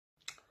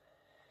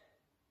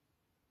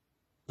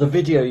The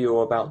video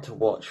you're about to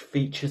watch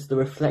features the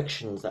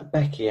reflections that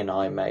Becky and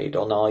I made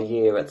on our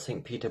year at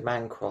St Peter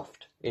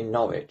Mancroft in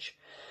Norwich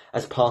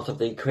as part of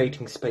the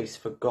Creating Space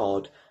for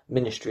God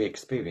Ministry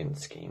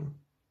Experience scheme.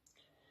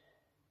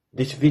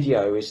 This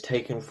video is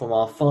taken from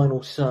our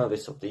final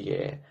service of the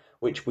year,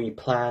 which we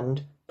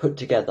planned, put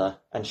together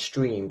and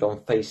streamed on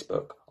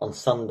Facebook on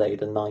Sunday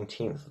the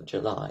 19th of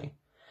July,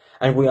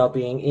 and we are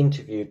being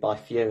interviewed by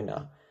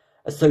Fiona,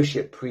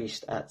 Associate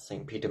Priest at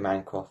St Peter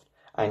Mancroft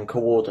and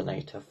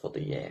Coordinator for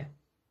the year.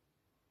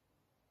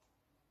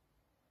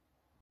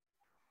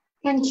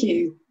 Thank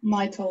you,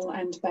 Michael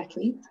and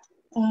Becky.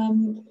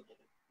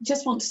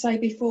 Just want to say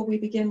before we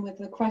begin with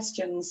the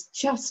questions,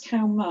 just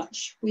how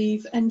much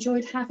we've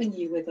enjoyed having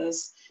you with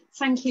us.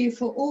 Thank you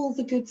for all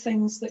the good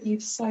things that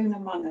you've sown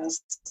among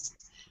us.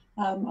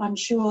 I'm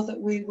sure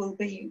that we will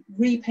be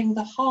reaping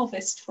the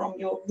harvest from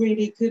your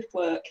really good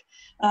work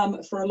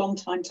for a long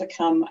time to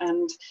come,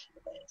 and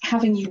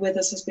having you with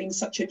us has been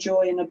such a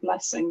joy and a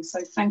blessing.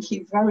 So thank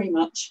you very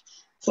much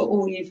for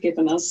all you've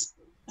given us.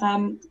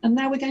 And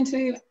now we're going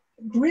to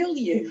grill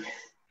you,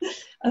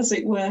 as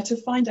it were, to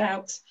find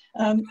out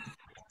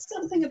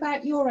something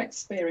about your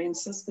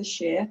experiences this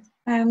year,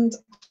 and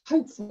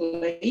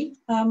hopefully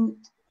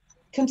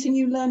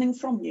continue learning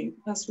from you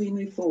as we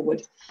move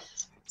forward.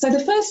 So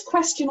the first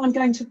question I'm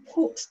going to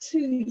put to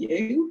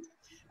you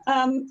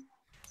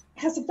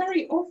has a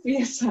very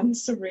obvious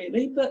answer,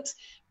 really, but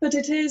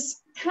it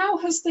is, how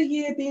has the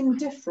year been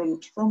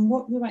different from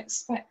what you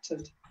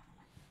expected?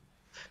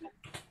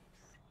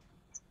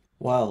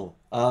 Well,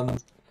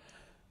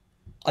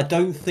 I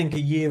don't think a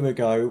year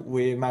ago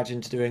we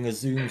imagined doing a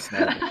Zoom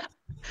service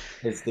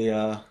is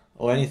the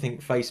or anything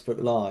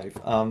Facebook Live.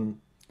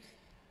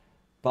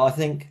 But I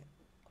think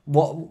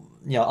what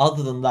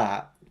other than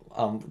that,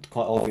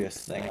 quite obvious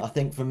thing. I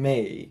think for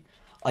me,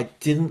 I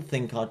didn't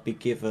think I'd be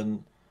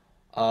given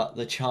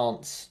the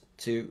chance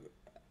to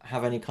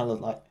have any kind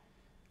of like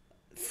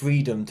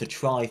freedom to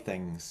try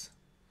things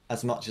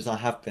as much as I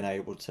have been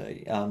able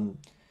to.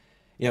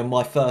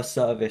 My first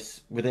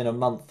service within a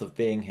month of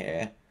being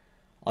here,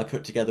 I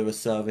put together a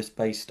service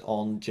based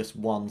on just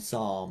one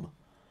psalm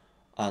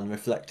and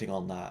reflecting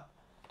on that.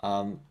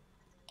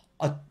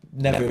 I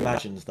never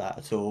imagined that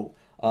at all.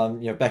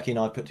 Becky and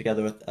I put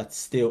together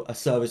a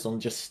service on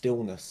just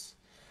stillness,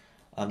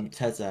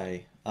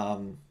 Teze.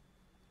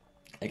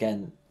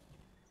 Again,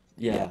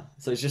 yeah.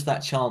 So it's just that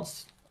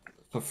chance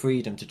for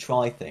freedom to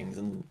try things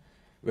and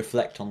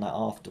reflect on that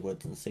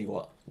afterwards and see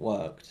what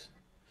worked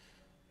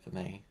for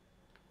me.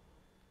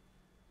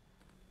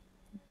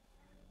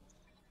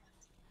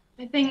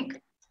 I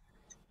think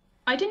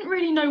I didn't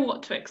really know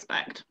what to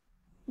expect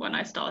when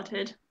I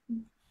started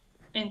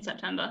in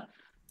September.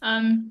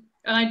 And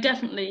I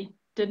definitely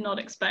did not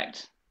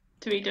expect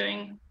to be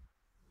doing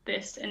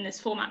this in this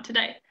format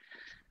today.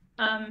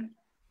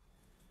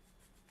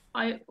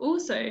 I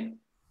also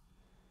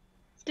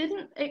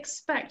didn't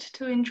expect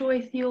to enjoy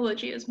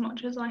theology as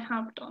much as I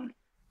have done.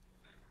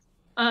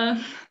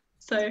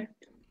 So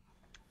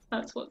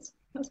that's what's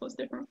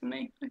different for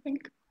me, I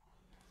think.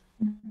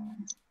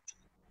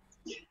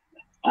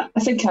 I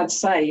think I'd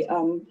say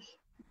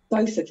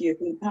both of you have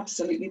been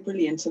absolutely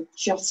brilliant at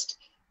just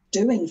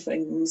doing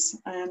things,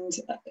 and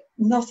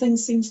nothing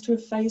seems to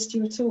have phased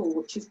you at all,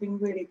 which has been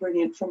really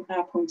brilliant from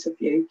our point of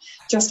view.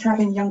 Just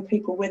having young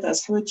people with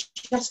us who are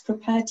just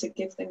prepared to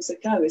give things a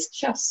go is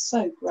just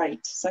so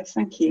great. So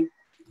thank you.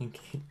 Thank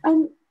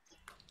you.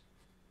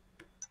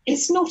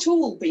 It's not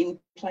all been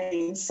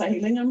plain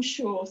sailing, I'm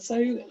sure.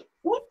 So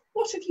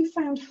what have you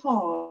found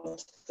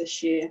hard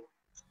this year?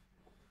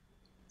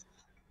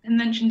 I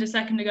mentioned a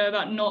second ago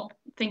about not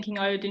thinking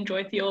I would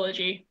enjoy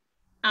theology,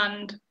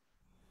 and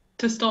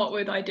to start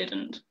with, I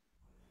didn't.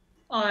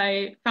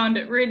 I found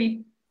it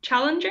really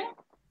challenging.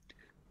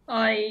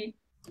 I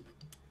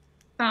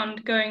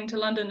found going to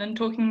London and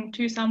talking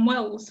to Sam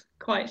Wells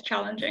quite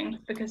challenging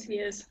because he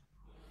is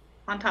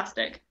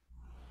fantastic.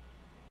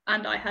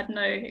 And I had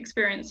no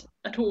experience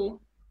at all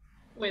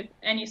with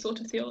any sort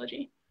of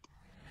theology.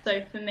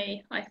 So for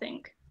me, I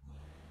think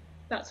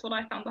that's what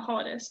I found the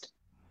hardest.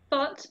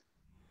 But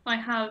I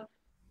have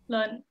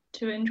learned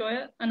to enjoy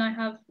it, and I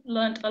have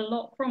learned a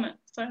lot from it.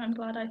 So I'm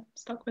glad I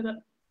stuck with it.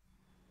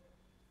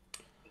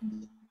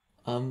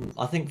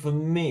 I think for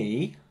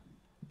me,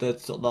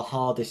 the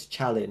hardest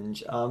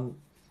challenge.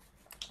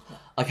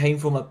 I came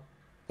from a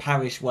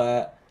parish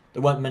where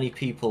there weren't many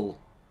people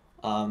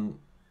on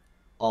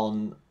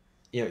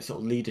sort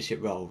of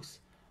leadership roles,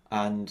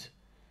 and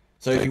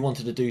so if you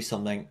wanted to do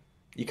something,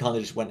 you kind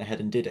of just went ahead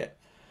and did it,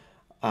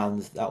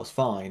 and that was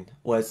fine.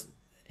 Whereas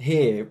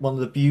here, one of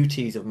the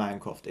beauties of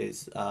Mancroft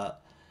is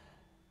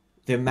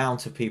the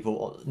amount of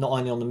people, not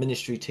only on the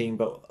ministry team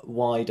but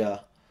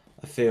wider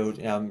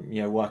afield.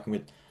 Working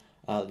with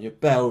your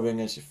bell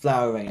ringers, your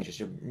flower arrangers,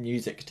 your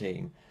music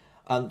team,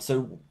 and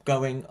so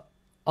going,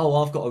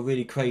 oh, I've got a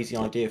really crazy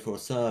idea for a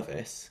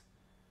service.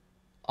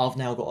 I've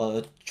now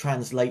got to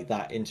translate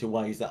that into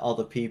ways that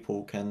other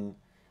people can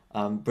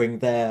bring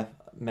their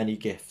many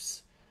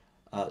gifts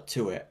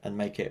to it and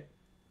make it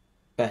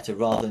better,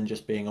 rather than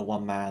just being a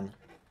one-man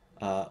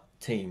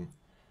team.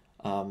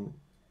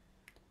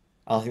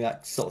 I think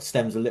that sort of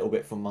stems a little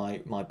bit from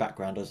my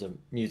background as a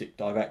music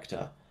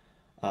director.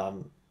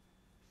 Um,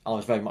 I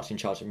was very much in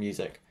charge of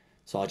music,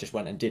 so I just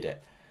went and did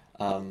it.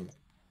 Um,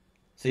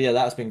 so yeah,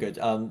 that's been good.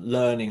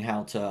 Learning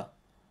how to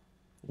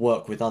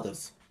work with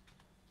others.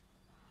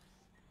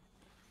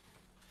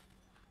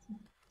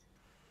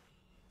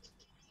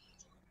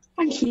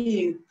 Thank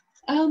you.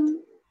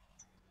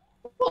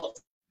 What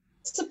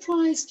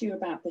surprised you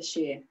about this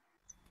year?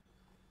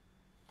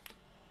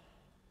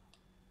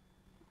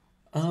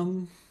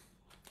 Um,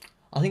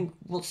 I think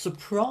what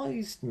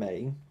surprised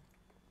me,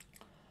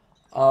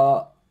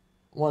 uh,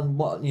 what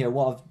what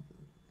I've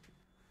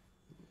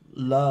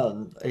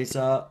learned is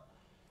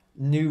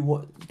new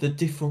what the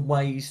different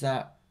ways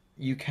that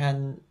you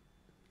can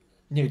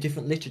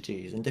different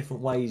liturgies and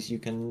different ways you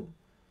can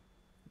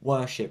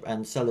worship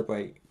and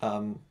celebrate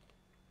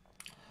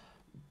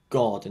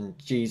God and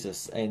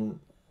Jesus in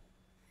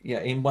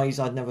in ways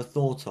I'd never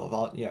thought of.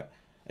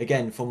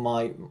 Again, from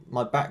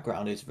my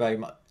background is very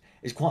much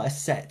it's quite a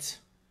set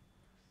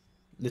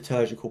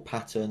liturgical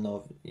pattern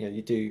of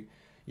you do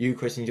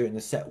Eucharist and you do it in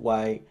a set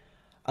way,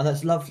 and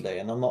that's lovely.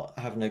 And I'm not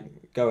having a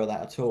go at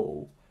that at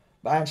all,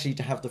 but actually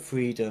to have the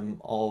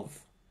freedom of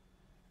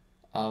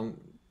um,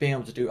 being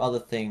able to do other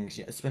things,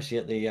 especially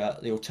at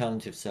the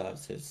alternative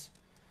services,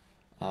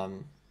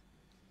 um,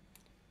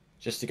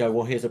 just to go,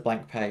 well, here's a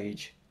blank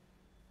page,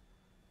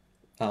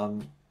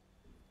 um,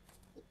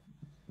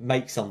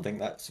 make something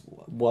that's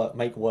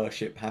make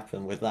worship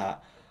happen with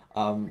that.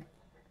 Um,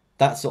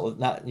 that sort of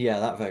that yeah,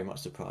 that very much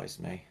surprised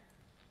me.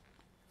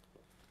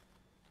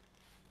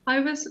 I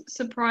was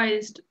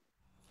surprised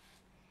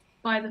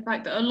by the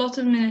fact that a lot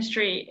of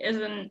ministry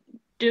isn't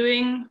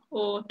doing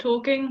or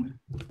talking,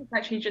 it's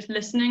actually just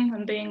listening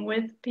and being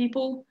with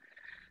people,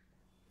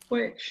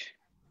 which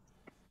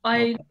Oh,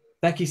 I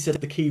Becky said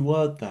the key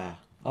word there.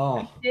 I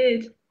Oh,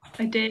 did.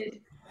 I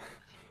did.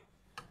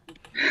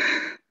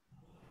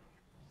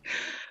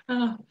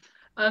 Oh,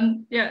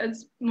 yeah,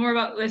 it's more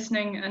about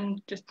listening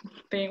and just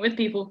being with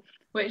people,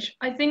 which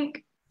I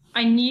think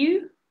I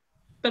knew,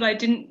 but I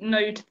didn't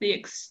know to the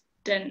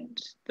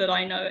extent that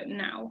I know it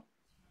now.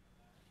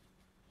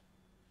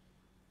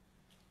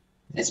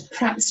 It's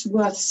perhaps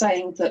worth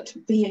saying that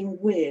being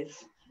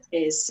with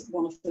is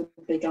one of the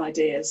big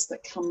ideas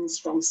that comes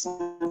from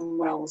Sam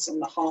Wells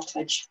and the Heart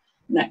Edge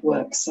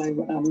network. So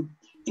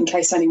in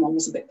case anyone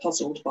was a bit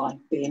puzzled by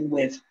being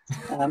with,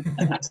 and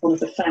that's one of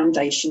the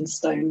foundation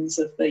stones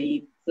of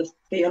the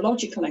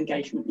theological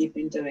engagement you've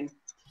been doing.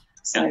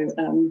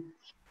 So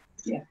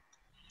yeah.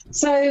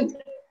 So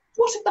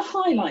what have the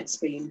highlights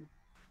been?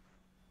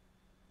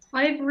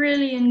 I've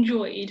really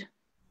enjoyed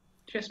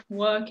just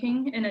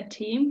working in a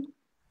team.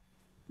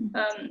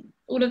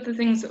 All of the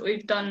things that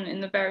we've done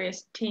in the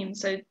various teams,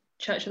 so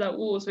Church Without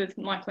Walls with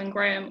Michael and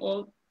Graham,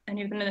 or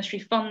any of the ministry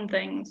fun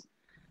things,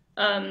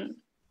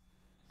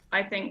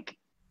 I think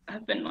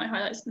have been my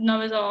highlights. The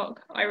Noah's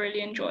Ark I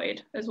really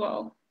enjoyed as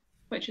well,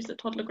 which is a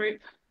toddler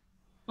group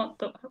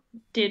that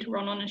did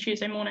run on a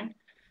Tuesday morning.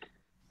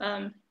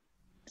 So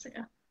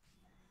yeah.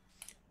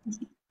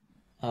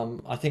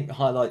 I think the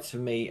highlights for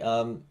me,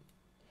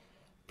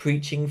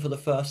 preaching for the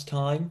first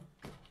time.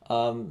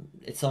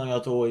 It's something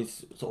I'd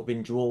always sort of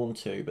been drawn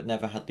to, but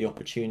never had the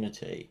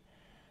opportunity.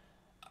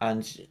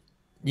 And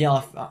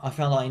yeah, I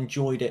found I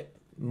enjoyed it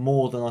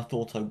more than I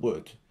thought I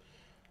would.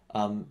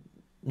 Um,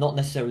 Not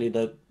necessarily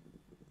the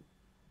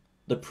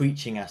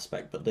preaching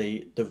aspect, but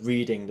the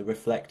reading, the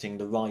reflecting,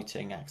 the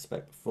writing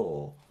aspect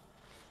before.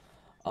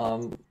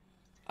 Um,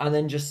 and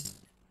then just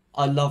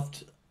I've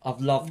loved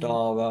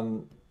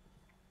our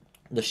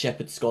the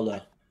Shepherd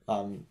Scholar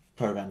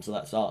program. So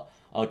that's our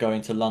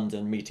going to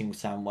London, meeting with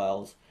Sam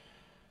Wells,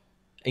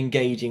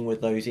 engaging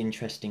with those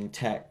interesting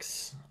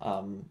texts,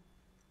 and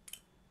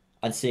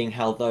seeing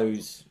how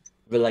those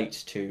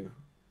relate to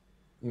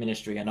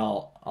ministry and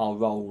our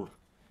role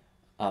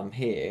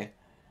here.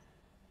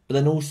 But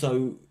then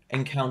also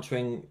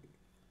encountering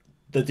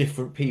the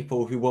different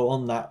people who were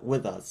on that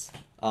with us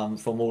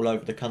from all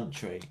over the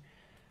country,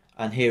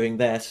 and hearing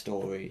their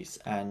stories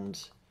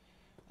and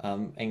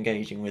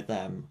engaging with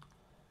them,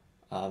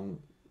 um,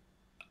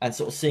 and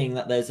sort of seeing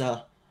that there's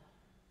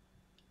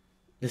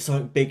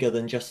something bigger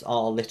than just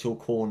our little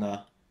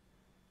corner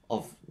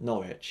of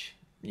Norwich.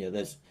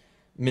 There's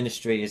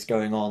ministry is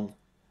going on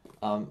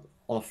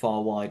a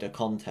far wider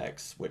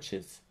context, which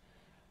is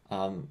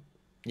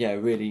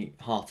really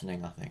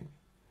heartening, I think.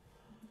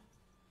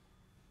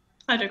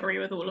 I'd agree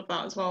with all of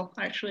that as well,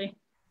 actually.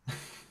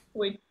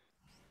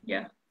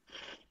 Yeah.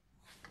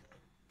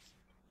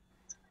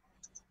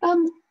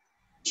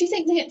 Do you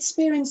think the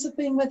experience of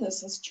being with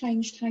us has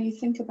changed how you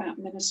think about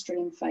ministry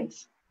and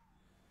faith?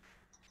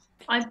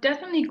 I've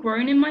definitely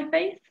grown in my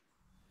faith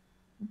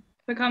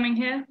for coming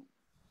here.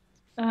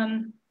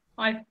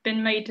 I've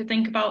been made to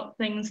think about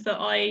things that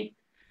I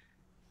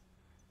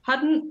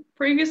hadn't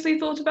previously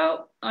thought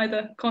about,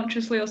 either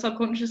consciously or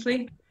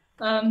subconsciously.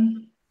 So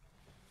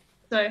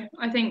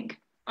I think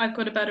I've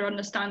got a better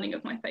understanding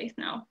of my faith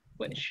now,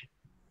 which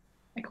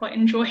I quite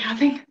enjoy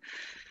having.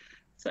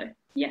 So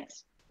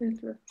Yes, is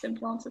the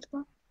simple answer to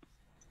that.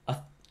 I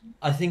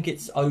I think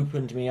it's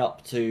opened me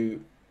up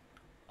to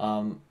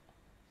um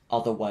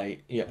other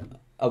way, yeah,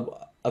 a,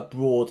 a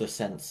broader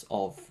sense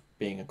of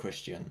being a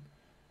Christian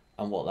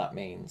and what that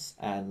means,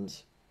 and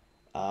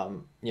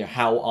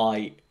how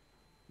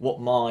what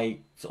my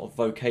sort of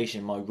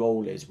vocation, my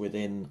role is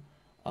within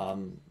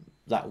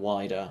that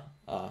wider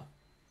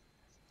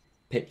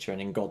picture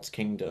and in God's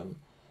kingdom.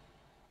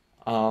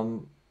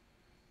 Um,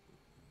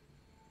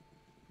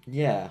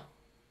 yeah,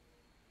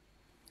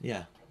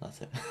 yeah,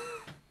 that's it.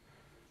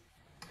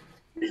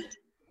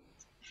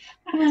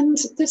 And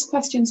this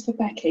question's for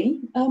Becky.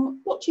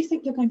 What do you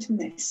think you're going to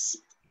miss?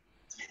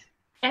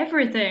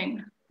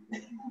 Everything.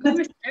 I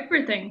miss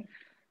everything.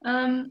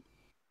 Um,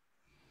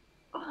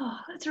 oh,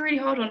 that's a really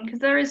hard one because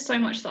there is so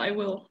much that I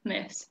will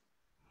miss.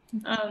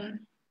 Um,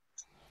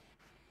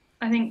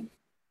 I think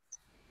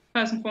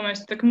first and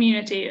foremost, the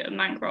community at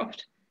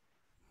Mancroft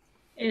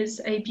is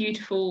a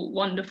beautiful,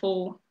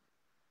 wonderful,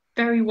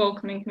 very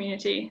welcoming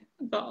community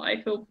that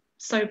I feel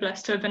so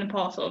blessed to have been a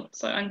part of.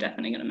 So I'm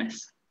definitely going to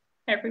miss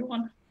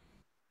everyone.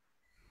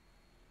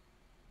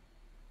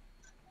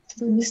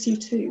 We'll miss you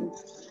too.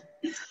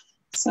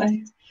 So,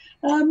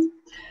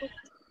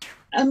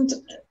 and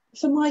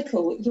for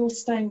Michael, you're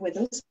staying with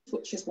us,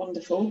 which is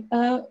wonderful.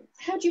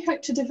 How do you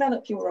hope to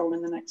develop your role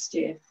in the next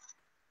year?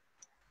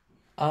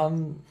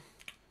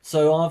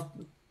 So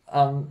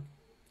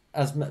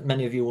as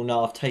many of you will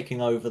know, I've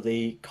taken over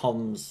the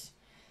comms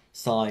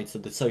side, so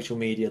the social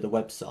media, the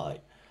website.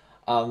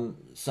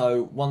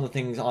 So one of the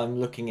things I'm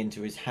looking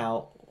into is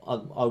how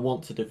I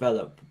want to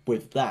develop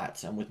with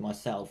that and with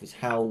myself is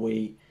how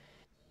we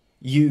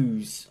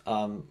use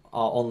our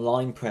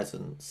online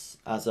presence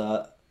as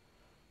a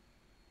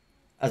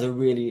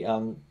really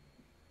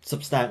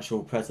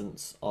substantial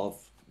presence of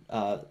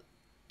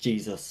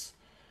Jesus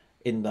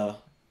in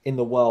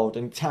the world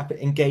and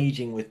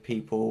engaging with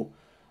people,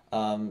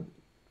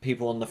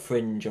 people on the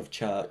fringe of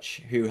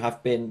church who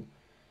have been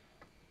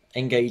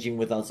engaging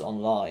with us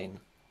online.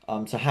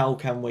 So how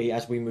can we,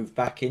 as we move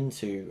back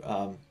into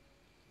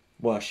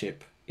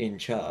worship in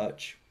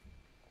church,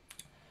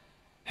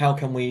 how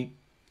can we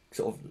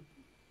sort of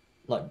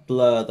like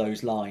blur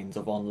those lines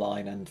of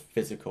online and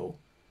physical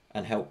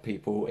and help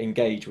people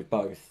engage with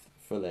both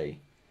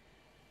fully?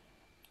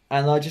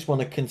 And I just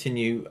want to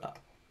continue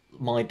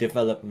my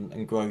development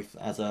and growth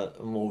as a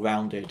more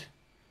rounded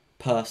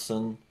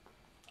person,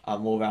 a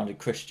more rounded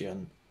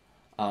Christian,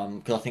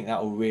 because I think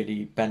that will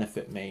really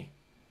benefit me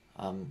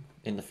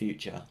in the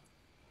future.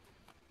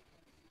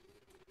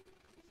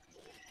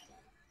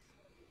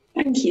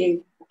 Thank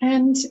you.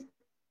 And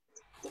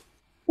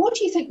what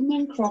do you think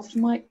Mancroft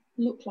might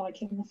look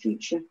like in the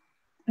future?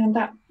 And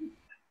that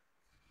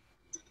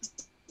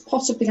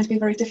possibly going to be a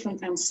very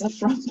different answer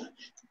from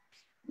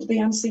the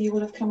answer you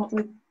would have come up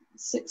with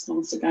 6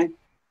 months ago.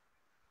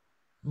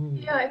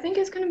 Yeah, I think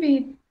it's going to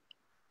be.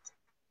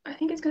 I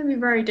think it's going to be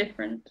very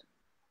different.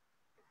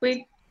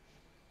 We,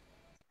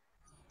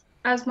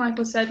 as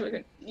Michael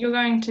said, you're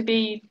going to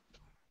be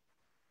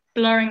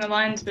blurring the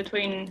lines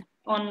between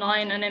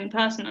online and in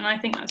person, and I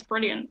think that's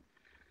brilliant.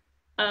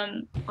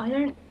 I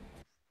don't.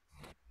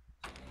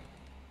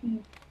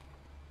 It's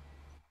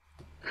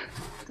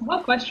a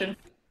hard question.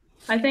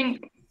 I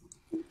think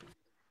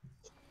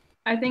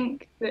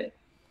that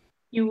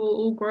you will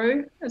all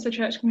grow as a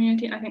church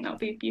community, and I think that'll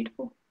be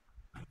beautiful.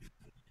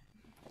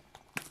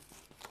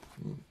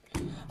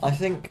 I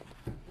think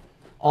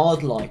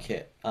I'd like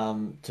it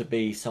to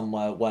be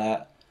somewhere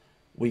where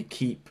we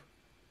keep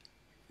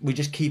we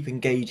just keep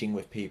engaging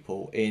with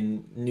people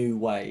in new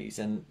ways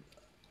and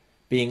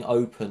being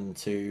open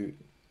to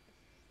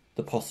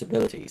the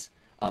possibilities,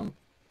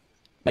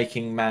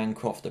 making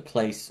Mancroft a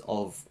place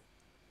of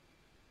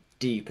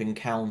deep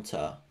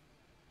encounter.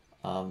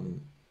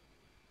 Um,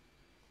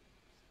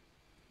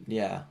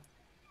 yeah,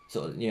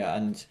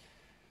 and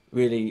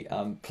really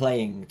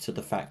playing to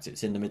the fact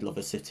it's in the middle of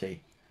a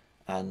city,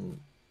 and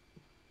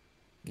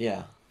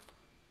yeah.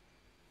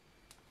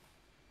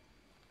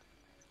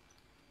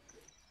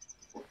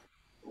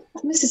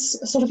 And this is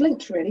sort of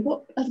linked really.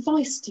 What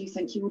advice do you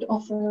think you would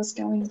offer us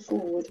going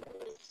forward?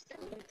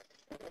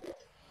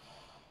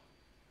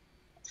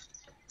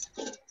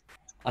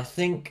 I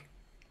think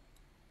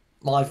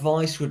my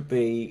advice would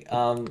be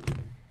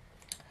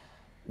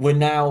we're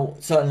now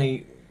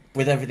certainly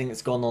with everything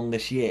that's gone on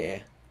this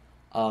year,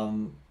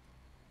 um,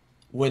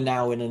 we're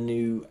now in a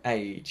new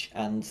age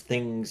and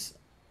things.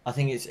 I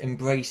think it's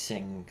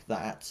embracing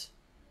that,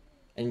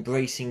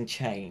 embracing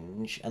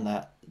change, and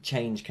that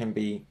change can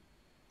be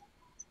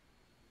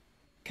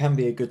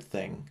a good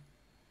thing.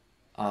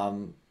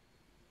 Um,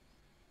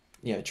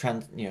 that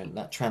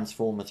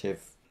transformative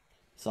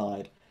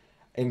side,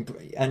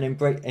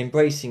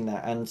 embracing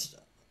that and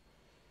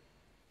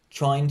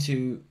trying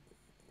to.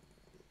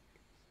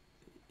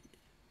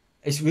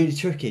 It's really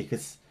tricky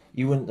because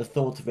you wouldn't have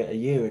thought of it a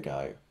year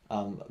ago.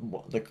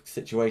 What the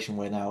situation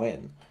we're now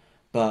in,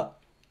 but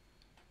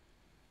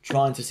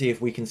trying to see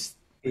if we can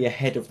be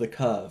ahead of the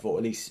curve or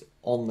at least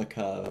on the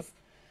curve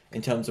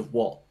in terms of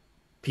what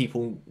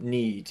people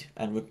need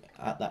and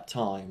at that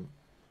time.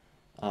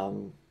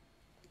 And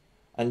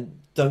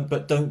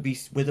don't be,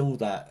 with all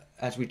that,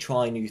 as we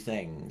try new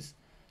things,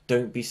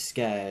 don't be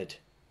scared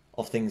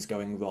of things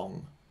going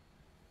wrong.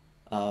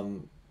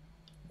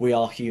 We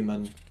are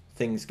human.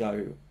 Things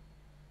don't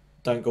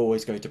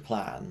always go to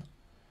plan,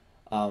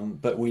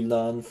 but we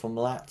learn from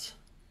that.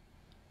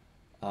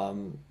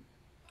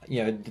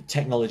 The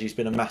technology's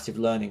been a massive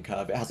learning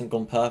curve. It hasn't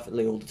gone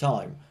perfectly all the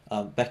time.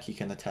 Becky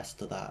can attest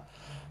to that.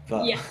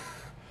 But Yeah,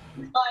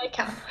 I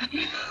can.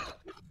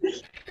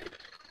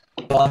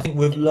 But I think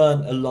we've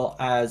learned a lot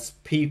as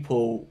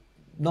people,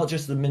 not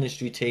just the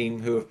ministry team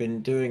who have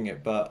been doing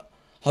it, but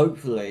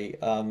hopefully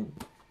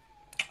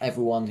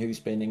everyone who's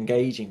been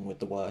engaging with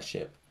the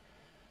worship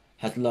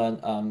has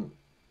learned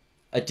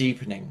a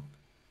deepening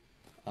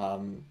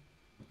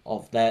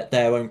of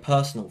their own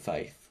personal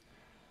faith.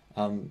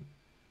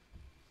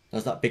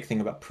 There's that big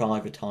thing about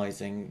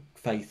privatizing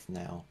faith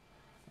now.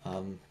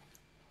 And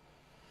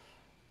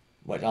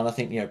I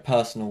think,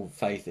 personal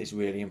faith is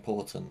really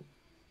important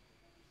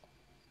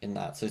in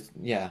that. So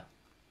yeah.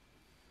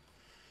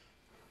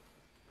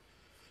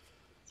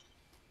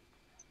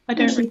 I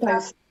don't Thank you really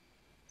have, both.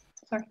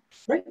 sorry.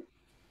 Right.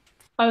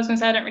 I was going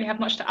to say I don't really have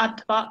much to add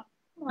to that.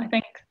 I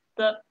think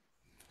that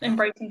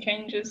embracing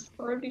change is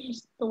probably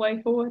just the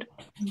way forward.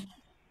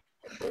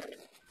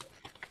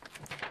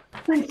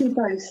 Thank you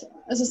both.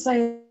 As I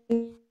say,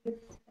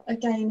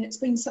 again, it's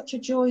been such a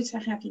joy to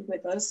have you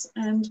with us,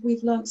 and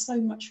we've learnt so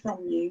much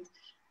from you.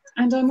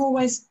 And I'm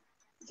always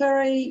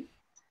very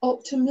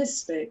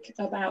optimistic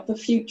about the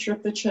future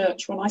of the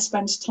church when I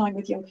spend time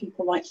with young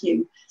people like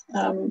you.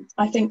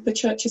 I think the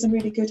church is in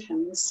really good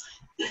hands,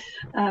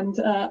 and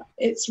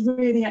it's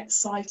really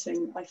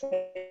exciting, I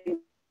think,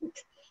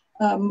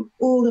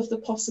 all of the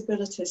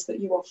possibilities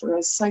that you offer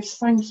us. So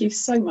thank you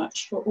so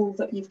much for all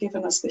that you've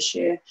given us this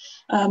year.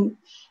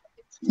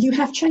 You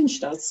have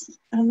changed us,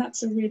 and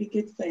that's a really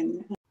good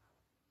thing.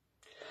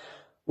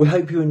 We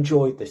hope you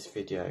enjoyed this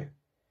video.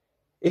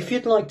 If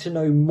you'd like to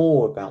know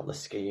more about the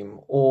scheme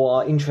or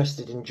are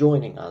interested in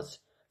joining us,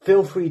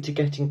 feel free to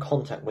get in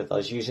contact with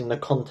us using the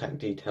contact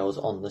details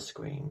on the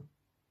screen.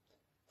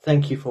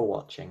 Thank you for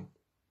watching.